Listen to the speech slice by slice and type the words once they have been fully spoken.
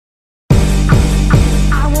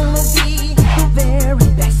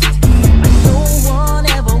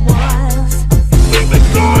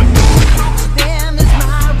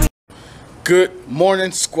Good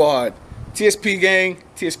morning, squad. TSP gang,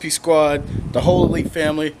 TSP squad, the whole elite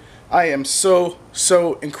family. I am so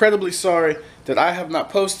incredibly sorry that I have not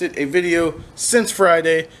posted a video since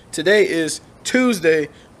Friday. Today is Tuesday,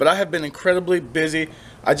 but I have been incredibly busy.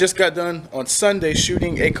 I just got done on Sunday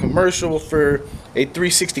shooting a commercial for a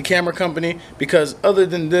 360 camera company because other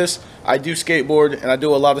than this, I do skateboard and I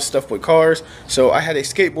do a lot of stuff with cars. So I had a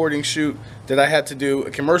skateboarding shoot that I had to do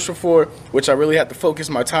a commercial for, which I really had to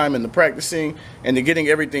focus my time into practicing and to getting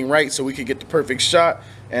everything right so we could get the perfect shot.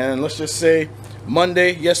 And let's just say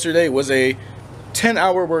yesterday was a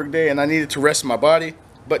 10-hour work day and I needed to rest my body.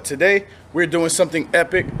 But today we're doing something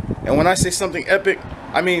epic. And when I say something epic,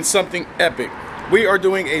 I mean something epic. We are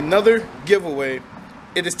doing another giveaway.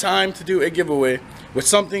 It is time to do a giveaway with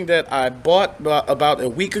something that I bought about a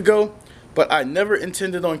week ago, but I never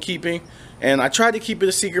intended on keeping. And I tried to keep it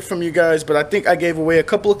a secret from you guys, but I think I gave away a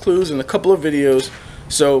couple of clues in a couple of videos.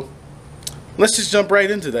 So let's just jump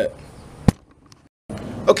right into that.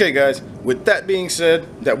 Okay guys, with that being said,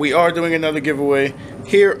 that we are doing another giveaway,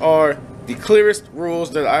 here are the clearest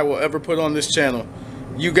rules that I will ever put on this channel.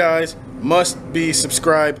 You guys must be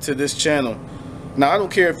subscribed to this channel. Now, I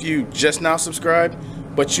don't care if you just now subscribed,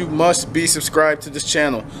 but you must be subscribed to this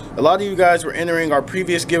channel. A lot of you guys were entering our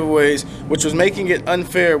previous giveaways, which was making it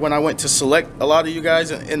unfair when I went to select a lot of you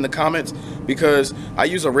guys in the comments, because I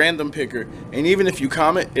use a random picker. And even if you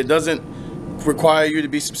comment, it doesn't require you to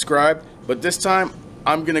be subscribed. But this time,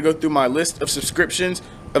 I'm going to go through my list of subscriptions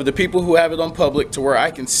of the people who have it on public to where I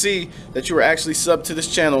can see that you are actually subbed to this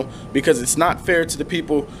channel, because it's not fair to the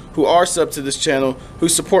people who are subbed to this channel, who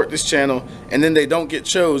support this channel, and then they don't get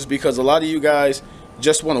chose because a lot of you guys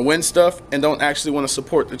just want to win stuff and don't actually want to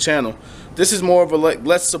support the channel. This is more of a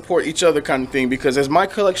let's support each other kind of thing, because as my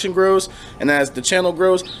collection grows and as the channel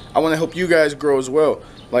grows, I want to help you guys grow as well.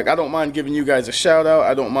 Like, I don't mind giving you guys a shout out.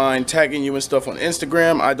 I don't mind tagging you and stuff on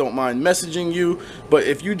Instagram. I don't mind messaging you. But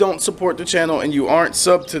if you don't support the channel and you aren't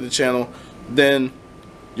subbed to the channel, then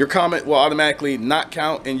your comment will automatically not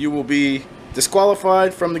count and you will be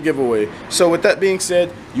disqualified from the giveaway. So with that being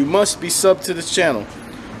said, you must be subbed to this channel.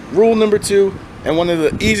 Rule number 2, and one of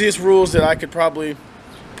the easiest rules that I could probably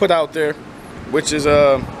put out there, which is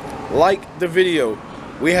like the video.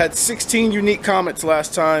 We had 16 unique comments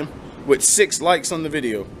last time with 6 likes on the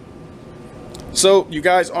video. So you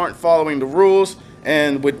guys aren't following the rules,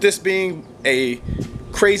 and with this being a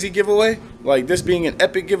crazy giveaway, like this being an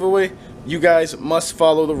epic giveaway, you guys must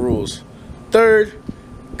follow the rules. Third,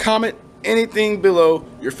 comment anything below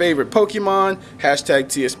your favorite Pokemon, hashtag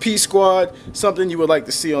TspSquad, something you would like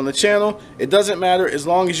to see on the channel. It doesn't matter as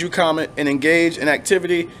long as you comment and engage in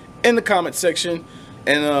activity in the comment section.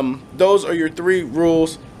 And those are your 3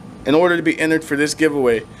 rules in order to be entered for this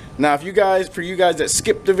giveaway. Now, for you guys that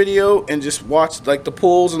skip the video and just watch like the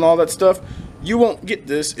polls and all that stuff, you won't get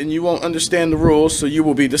this and you won't understand the rules, so you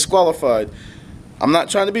will be disqualified. I'm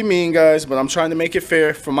not trying to be mean, guys, but I'm trying to make it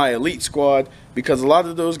fair for my elite squad, because a lot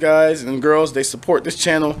of those guys and girls, they support this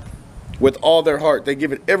channel with all their heart. They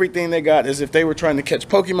give it everything they got, as if they were trying to catch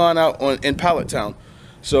Pokemon out in Pallet Town.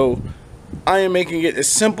 So I am making it as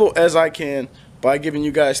simple as I can by giving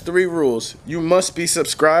you guys 3 rules. You must be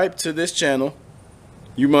subscribed to this channel,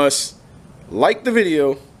 you must like the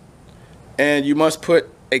video, and you must put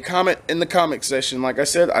a comment in the comment section. Like I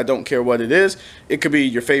said, I don't care what it is. It could be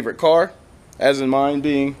your favorite car, as in mine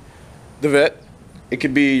being the Vet. It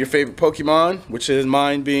could be your favorite Pokemon, which is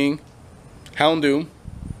mine being Houndoom.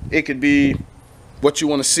 It could be what you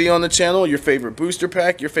want to see on the channel, your favorite booster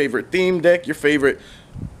pack, your favorite theme deck, your favorite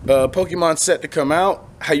Pokemon set to come out,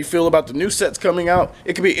 how you feel about the new sets coming out.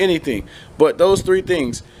 It could be anything. But those 3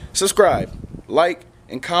 things: subscribe, like,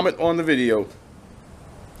 and comment on the video,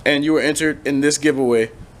 and you are entered in this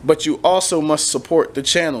giveaway. But you also must support the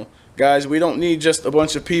channel. Guys, we don't need just a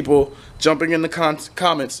bunch of people jumping in the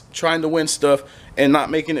comments trying to win stuff and not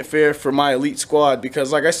making it fair for my elite squad,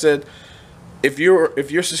 because like I said, if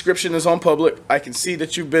your subscription is on public, I can see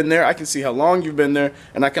that you've been there, I can see how long you've been there,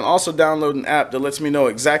 and I can also download an app that lets me know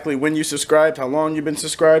exactly when you subscribed, how long you've been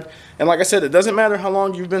subscribed. And like I said, it doesn't matter how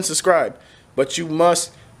long you've been subscribed, but you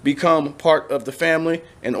must become part of the family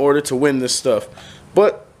in order to win this stuff.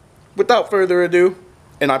 But without further ado,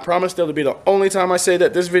 and I promise that'll be the only time I say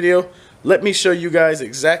that this video, let me show you guys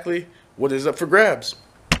exactly what is up for grabs.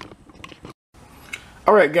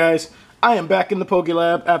 Alright guys, I am back in the Poke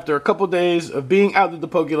Lab after a couple days of being out of the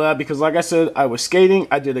Poke Lab, because like I said, I was skating,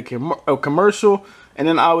 I did a commercial, and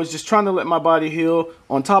then I was just trying to let my body heal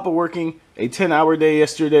on top of working a 10-hour day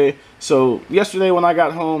yesterday. So yesterday when I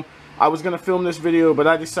got home, I was going to film this video, but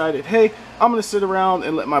I decided, hey, I'm going to sit around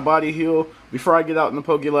and let my body heal before I get out in the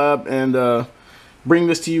Poke Lab and bring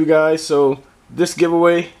this to you guys. So this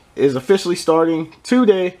giveaway is officially starting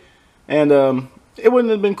today, and it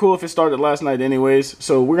wouldn't have been cool if it started last night anyways.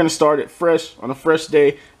 So we're gonna start it fresh on a fresh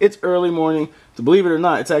day. It's early morning. To believe it or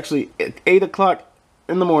not, it's actually 8 o'clock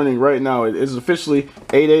in the morning right now. It is officially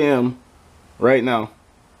 8 a.m. right now.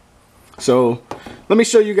 So let me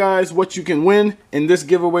show you guys what you can win in this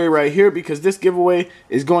giveaway right here, because this giveaway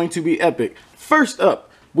is going to be epic. First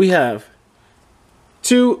up, we have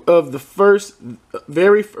two of the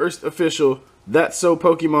very first official That's So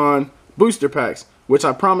Pokemon booster packs, which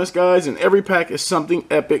I promise guys, in every pack is something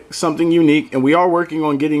epic, something unique, and we are working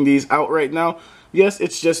on getting these out right now. Yes,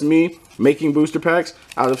 it's just me making booster packs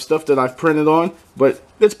out of stuff that I've printed on, but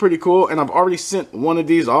it's pretty cool, and I've already sent one of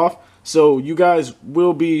these off, so you guys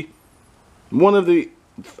will be one of the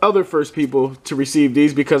other first people to receive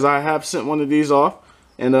these, because I have sent one of these off.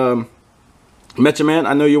 And Metcha Man,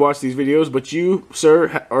 I know you watch these videos, but you,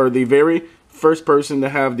 sir, are the very first person to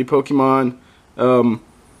have the Pokemon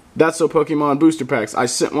That's So Pokemon booster packs. I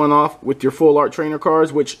sent one off with your full art trainer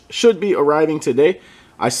cards, which should be arriving today.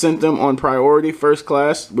 I sent them on priority first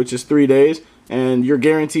class, which is 3 days, and your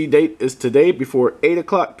guaranteed date is today before 8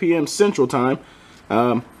 o'clock p.m. Central Time.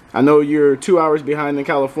 I know you're 2 hours behind in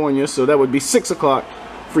California, so that would be 6 o'clock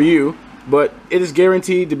for you, but it is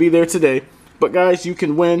guaranteed to be there today. But guys, you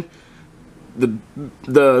can win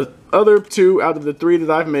the other two out of the 3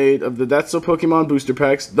 that I've made of the That's So Pokemon booster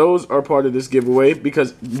packs. Those are part of this giveaway,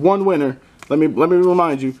 because one winner, let me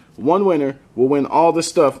remind you, one winner will win all the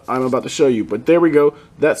stuff I'm about to show you. But there we go,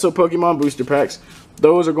 That's So Pokemon booster packs.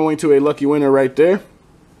 Those are going to a lucky winner right there.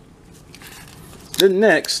 Then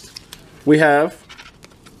next, we have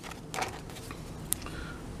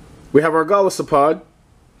our Golisopod,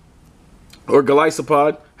 or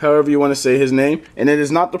Golisopod, however you want to say his name. And it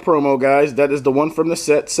is not the promo, guys. That is the one from the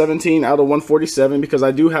set, 17 out of 147, because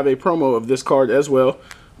I do have a promo of this card as well.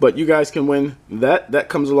 But you guys can win that. That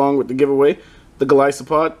comes along with the giveaway, the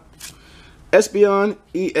Golisopod. Espeon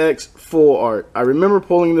EX Full Art. I remember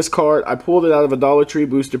pulling this card. I pulled it out of a Dollar Tree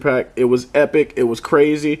booster pack. It was epic. It was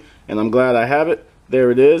crazy. And I'm glad I have it.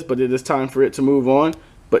 There it is. But it is time for it to move on.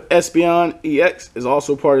 But Espeon EX is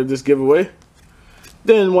also part of this giveaway.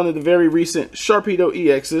 Then one of the very recent Sharpedo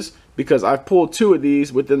EXs, because I've pulled 2 of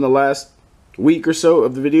these within the last week or so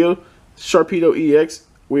of the video. Sharpedo EX,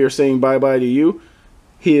 we are saying bye-bye to you.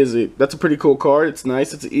 That's a pretty cool card. It's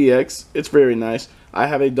nice. It's an EX. It's very nice. I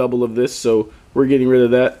have a double of this, so we're getting rid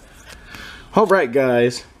of that. Alright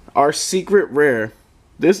guys, our secret rare.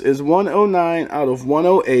 This is 109 out of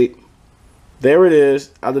 108. There it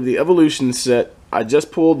is, out of the Evolution set. I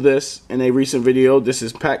just pulled this in a recent video. This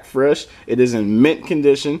is packed fresh. It is in mint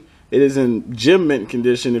condition. It is in gym mint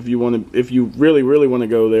condition if you really want to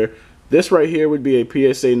go there. This right here would be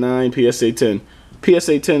a PSA 9, PSA 10.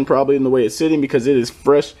 PSA 10 probably in the way it's sitting, because it is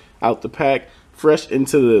fresh out the pack, fresh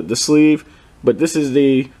into the sleeve. But this is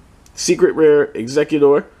the secret rare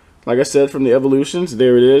Executor, like I said, from the Evolutions.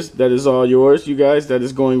 There it is. That is all yours, you guys. That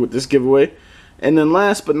is going with this giveaway. And then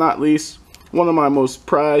last but not least, one of my most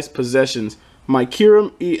prized possessions, my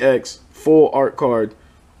Kyurem EX full art card.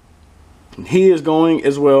 He is going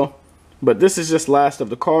as well, but this is just last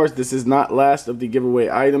of the cards. This is not last of the giveaway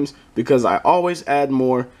items, because I always add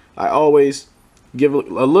more. I always give a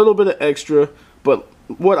little bit of extra. But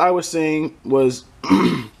what I was saying was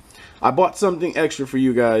I bought something extra for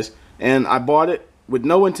you guys, and I bought it with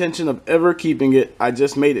no intention of ever keeping it. I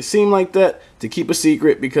just made it seem like that to keep a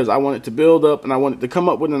secret, because I wanted to build up and I wanted to come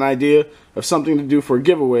up with an idea of something to do for a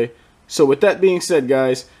giveaway. So with that being said,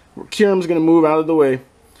 guys, Kyurem's going to move out of the way,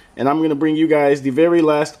 and I'm going to bring you guys the very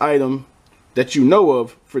last item that you know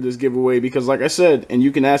of for this giveaway, because like I said, and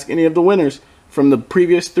you can ask any of the winners from the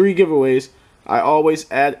previous 3 giveaways, I always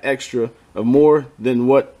add extra of more than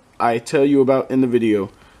what I tell you about in the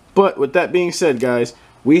video. But with that being said, guys,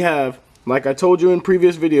 we have, like I told you in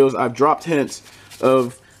previous videos, I've dropped hints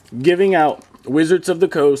of giving out Wizards of the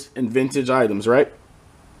Coast and vintage items, right?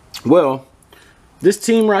 Well, this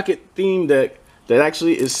Team Rocket theme deck that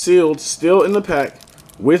actually is sealed still in the pack,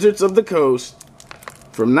 Wizards of the Coast,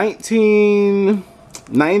 from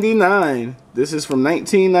 1999. This is from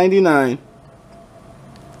 1999.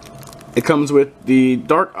 It comes with the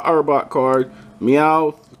Dark Arbok card,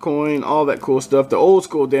 Meow coin, all that cool stuff. The old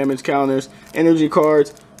school damage counters, energy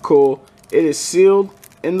cards, cool. It is sealed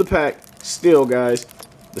in the pack still, guys.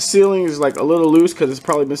 The sealing is like a little loose because it's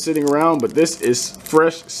probably been sitting around, but this is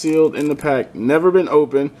fresh sealed in the pack. Never been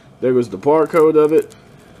opened. There was the barcode of it.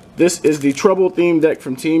 This is the Trouble theme deck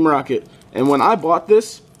from Team Rocket. And when I bought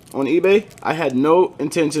this on eBay, I had no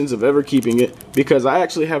intentions of ever keeping it, because I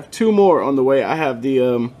actually have 2 more on the way. I have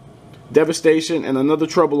the Devastation, and another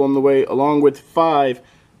Trouble on the way, along with 5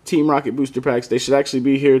 Team Rocket booster packs. They should actually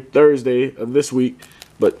be here Thursday of this week,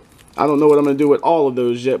 but I don't know what I'm going to do with all of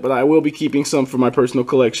those yet, but I will be keeping some for my personal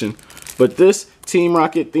collection. But this Team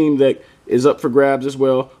Rocket theme deck is up for grabs as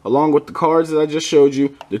well, along with the cards that I just showed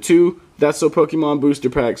you, the 2 That's So Pokemon booster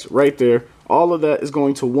packs right there. All of that is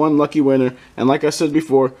going to one lucky winner, and like I said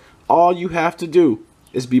before, all you have to do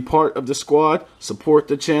is be part of the squad, support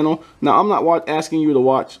the channel. Now, I'm not asking you to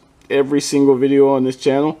watch every single video on this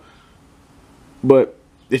channel, but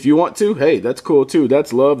if you want to, hey, that's cool too.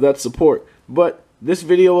 That's love, that's support. But this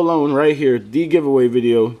video alone right here, the giveaway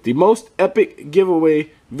video, the most epic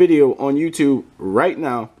giveaway video on YouTube right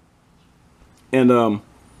now, and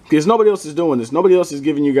because nobody else is doing this, nobody else is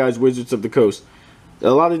giving you guys Wizards of the Coast. A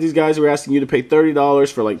lot of these guys are asking you to pay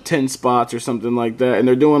 $30 for like 10 spots or something like that, and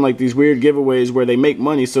they're doing like these weird giveaways where they make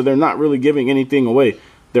money, so they're not really giving anything away.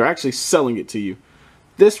 They're actually selling it to you.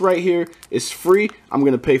 This right here is free. I'm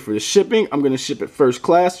going to pay for the shipping. I'm going to ship it first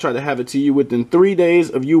class, try to have it to you within 3 days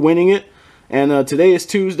of you winning it. And today is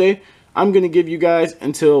Tuesday. I'm going to give you guys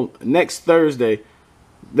until next Thursday.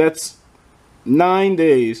 That's 9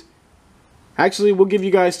 days. Actually, we'll give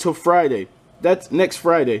you guys till Friday. That's next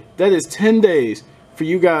Friday. That is 10 days for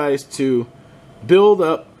you guys to build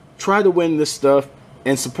up, try to win this stuff,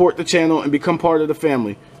 and support the channel and become part of the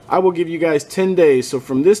family. I will give you guys 10 days. So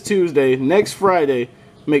from this Tuesday, next Friday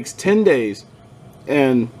makes 10 days.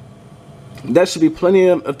 And that should be plenty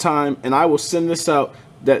of time. And I will send this out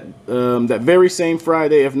that very same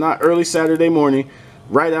Friday, if not early Saturday morning,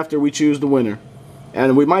 right after we choose the winner.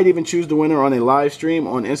 And we might even choose the winner on a live stream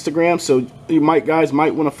on Instagram. So you guys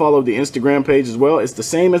might want to follow the Instagram page as well. It's the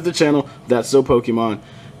same as the channel, That's So Pokemon.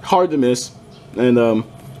 Hard to miss. And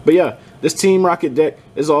but yeah, this Team Rocket deck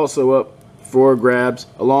is also up for grabs,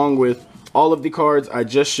 along with all of the cards I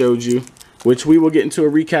just showed you, which we will get into a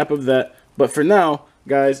recap of that. But for now,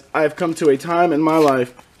 guys, I have come to a time in my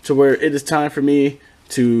life to where it is time for me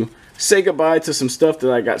to say goodbye to some stuff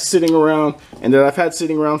that I got sitting around and that I've had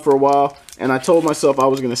sitting around for a while. And I told myself I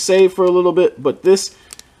was going to save for a little bit, but this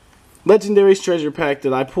Legendary's Treasure Pack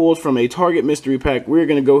that I pulled from a Target Mystery Pack, we're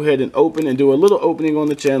going to go ahead and open and do a little opening on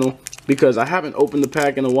the channel, because I haven't opened the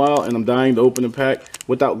pack in a while and I'm dying to open a pack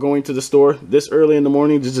without going to the store this early in the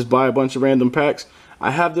morning to just buy a bunch of random packs. I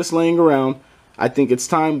have this laying around. I think it's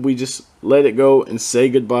time we just let it go and say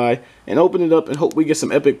goodbye and open it up and hope we get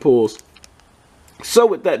some epic pulls. So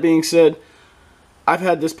with that being said, I've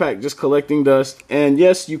had this pack just collecting dust, and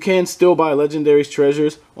yes, you can still buy Legendary's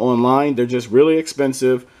treasures online. They're just really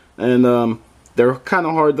expensive, and they're kind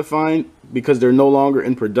of hard to find because they're no longer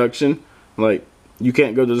in production. Like, you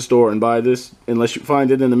can't go to the store and buy this unless you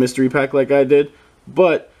find it in a mystery pack like I did.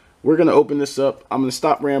 But we're going to open this up. I'm going to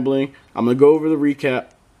stop rambling. I'm going to go over the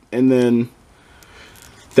recap, and then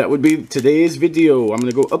that would be today's video. I'm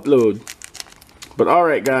going to go upload. But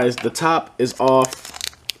alright guys, the top is off.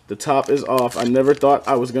 The top is off. I never thought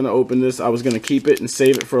I was going to open this. I was going to keep it and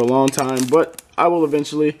save it for a long time, but I will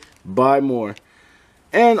eventually buy more.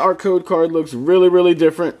 And our code card looks really, really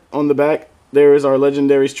different on the back. There is our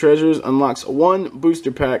Legendary's Treasures. Unlocks 1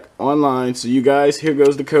 booster pack online. So you guys, here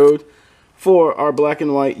goes the code for our black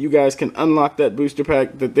and white. You guys can unlock that booster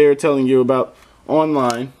pack that they're telling you about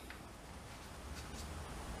online.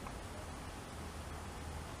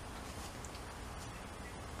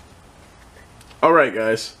 Alright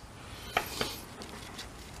guys,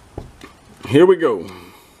 here we go.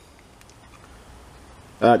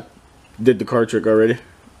 I did the card trick already.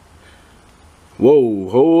 Whoa,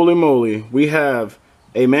 holy moly. We have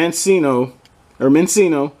a Mencino,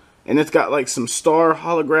 and it's got like some star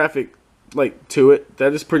holographic like to it.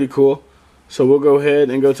 That is pretty cool. So we'll go ahead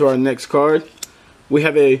and go to our next card. We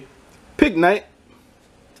have a Pignite,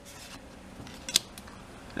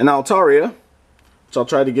 an Altaria, which I'll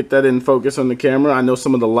try to get that in focus on the camera. I know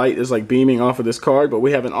some of the light is like beaming off of this card, but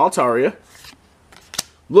we have an Altaria.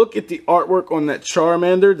 Look at the artwork on that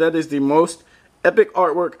Charmander. That is the most epic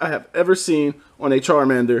artwork I have ever seen on a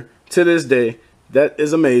Charmander to this day. That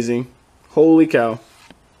is amazing. Holy cow.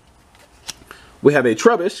 We have a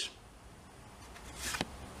Trubbish,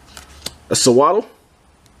 a Sawaddle,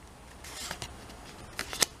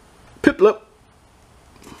 Piplup,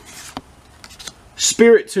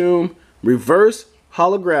 Spirit Tomb, reverse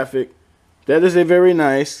holographic. That is a very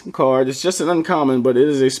nice card. It's just an uncommon, but it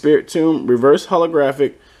is a Spirit Tomb reverse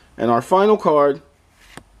holographic. And our final card,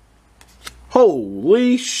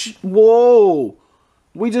 holy whoa,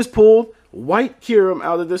 we just pulled White Kyurem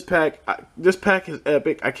out of this pack. This pack is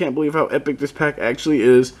epic. I can't believe how epic this pack actually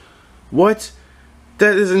is. What?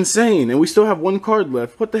 That is insane. And we still have 1 card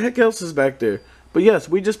left. What the heck else is back there? But yes,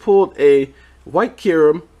 we just pulled a White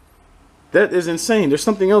Kyurem That is insane. There's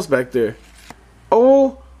something else back there.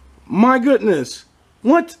 Oh my goodness.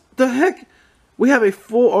 What the heck? We have a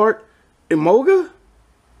full art Emoga?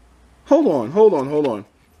 Hold on.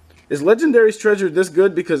 Is Legendary's Treasure this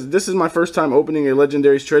good? Because this is my first time opening a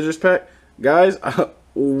Legendary's Treasures pack. Guys,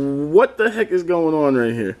 what the heck is going on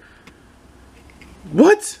right here?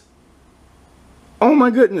 What? Oh my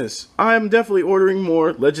goodness. I am definitely ordering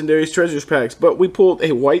more Legendary's Treasures packs. But we pulled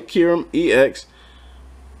a White Kyurem EX,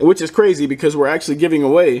 which is crazy because we're actually giving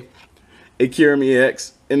away a Kyurem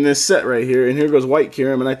EX in this set right here. And here goes White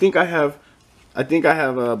Kyurem. And I think I have a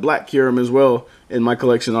Black Kyurem as well in my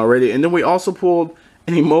collection already. And then we also pulled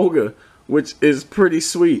an Emoga, which is pretty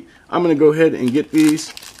sweet. I'm going to go ahead and get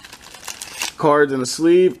these cards in a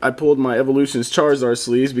sleeve. I pulled my Evolutions Charizard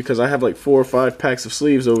sleeves because I have like 4 or 5 packs of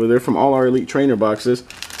sleeves over there from all our Elite Trainer boxes.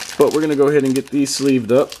 But we're going to go ahead and get these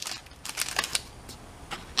sleeved up.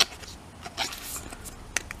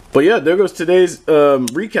 But yeah, there goes today's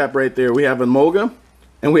recap right there. We have Emoga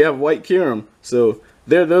and we have White Kyurem. So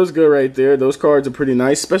there those go right there. Those cards are pretty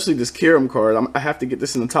nice, especially this Kyurem card. I have to get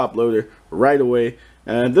this in the top loader right away.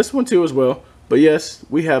 And this one too as well. But yes,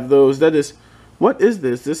 we have those. That is, what is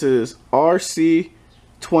this? This is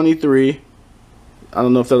RC23. I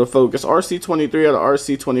don't know if that'll focus. RC23 out of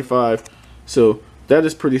RC25. So that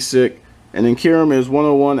is pretty sick. And then Kyurem is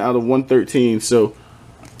 101 out of 113. So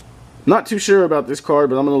not too sure about this card,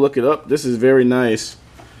 but I'm going to look it up. This is very nice.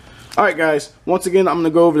 Alright guys, once again I'm going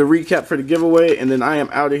to go over the recap for the giveaway, and then I am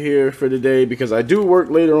out of here for the day because I do work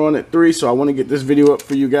later on at 3, so I want to get this video up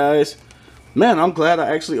for you guys. Man, I'm glad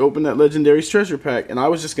I actually opened that Legendary's Treasure pack, and I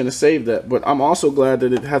was just going to save that, but I'm also glad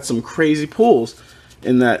that it had some crazy pulls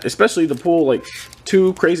in that, especially to pull like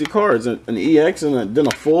 2 crazy cards, an EX and then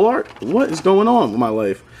a full art. What is going on with my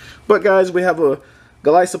life? But guys, we have a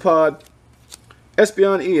Golisopod,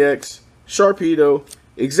 Espeon EX, Sharpedo,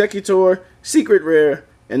 Executor, Secret Rare,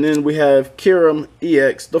 and then we have Kyurem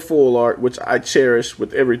EX, the full art, which I cherish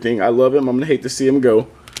with everything. I love him. I'm going to hate to see him go.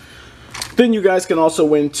 Then you guys can also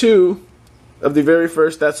win 2 of the very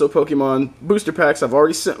first That's So Pokemon booster packs. I've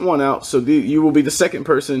already sent one out, so you will be the second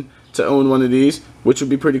person to own one of these, which would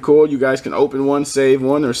be pretty cool. You guys can open one, save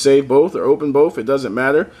one, or save both, or open both. It doesn't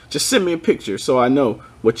matter. Just send me a picture so I know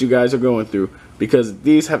what you guys are going through, because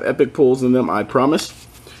these have epic pulls in them, I promise.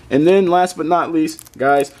 And then last but not least,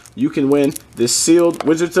 guys, you can win this sealed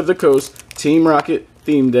Wizards of the Coast Team Rocket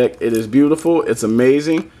theme deck. It is beautiful. It's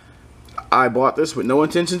amazing. I bought this with no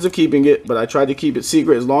intentions of keeping it, but I tried to keep it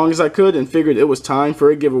secret as long as I could and figured it was time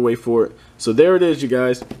for a giveaway for it. So there it is, you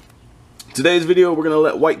guys. Today's video, we're going to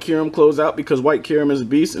let White Kyurem close out because White Kyurem is a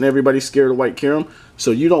beast and everybody's scared of White Kyurem.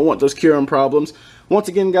 So you don't want those Kyurem problems. Once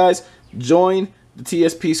again, guys, join the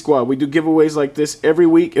TSP squad. We do giveaways like this every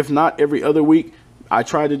week, if not every other week. I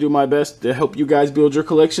try to do my best to help you guys build your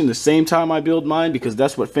collection the same time I build mine, because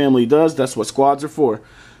that's what family does. That's what squads are for.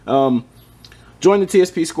 Join the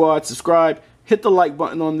TSP squad, subscribe, hit the like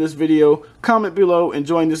button on this video, comment below, and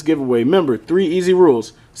join this giveaway. Remember, 3 easy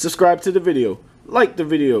rules. Subscribe to the video, like the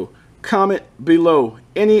video, comment below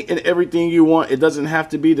any and everything you want. It doesn't have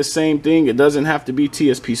to be the same thing. It doesn't have to be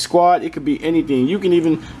TSP squad. It could be anything. You can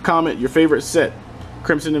even comment your favorite set.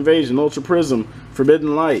 Crimson Invasion, Ultra Prism,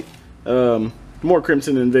 Forbidden Light, more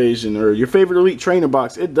Crimson Invasion, or your favorite Elite Trainer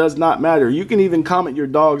box. It does not matter. You can even comment your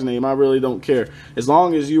dog's name. I really don't care. As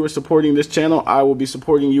long as you are supporting this channel, I will be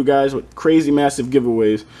supporting you guys with crazy massive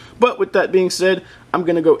giveaways. But with that being said, I'm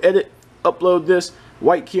going to go edit, upload this.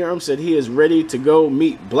 White Kyurem said he is ready to go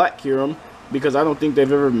meet Black Kyurem, because I don't think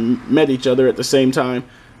they've ever met each other at the same time.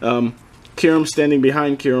 Kyurem standing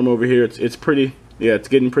behind Kyurem over here. It's pretty, yeah, it's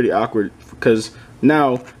getting pretty awkward, because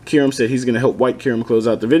now Kyurem said he's going to help White Kyurem close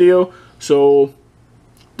out the video. So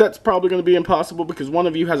that's probably going to be impossible because one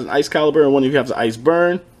of you has an Ice Caliber and one of you has an Ice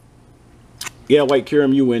Burn. Yeah, White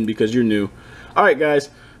Kyurem, you win because you're new. Alright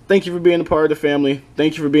guys, thank you for being a part of the family.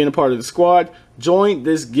 Thank you for being a part of the squad. Join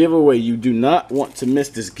this giveaway. You do not want to miss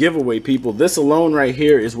this giveaway, people. This alone right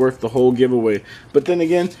here is worth the whole giveaway. But then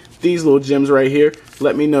again, these little gems right here,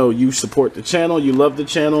 let me know you support the channel, you love the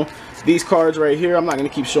channel. These cards right here, I'm not going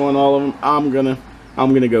to keep showing all of them. I'm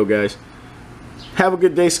gonna go, guys. Have a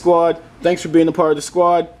good day, squad. Thanks for being a part of the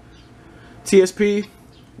squad. TSP,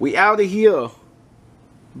 we out of here.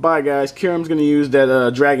 Bye, guys. Kyurem's going to use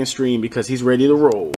that Dragon Stream because he's ready to roll.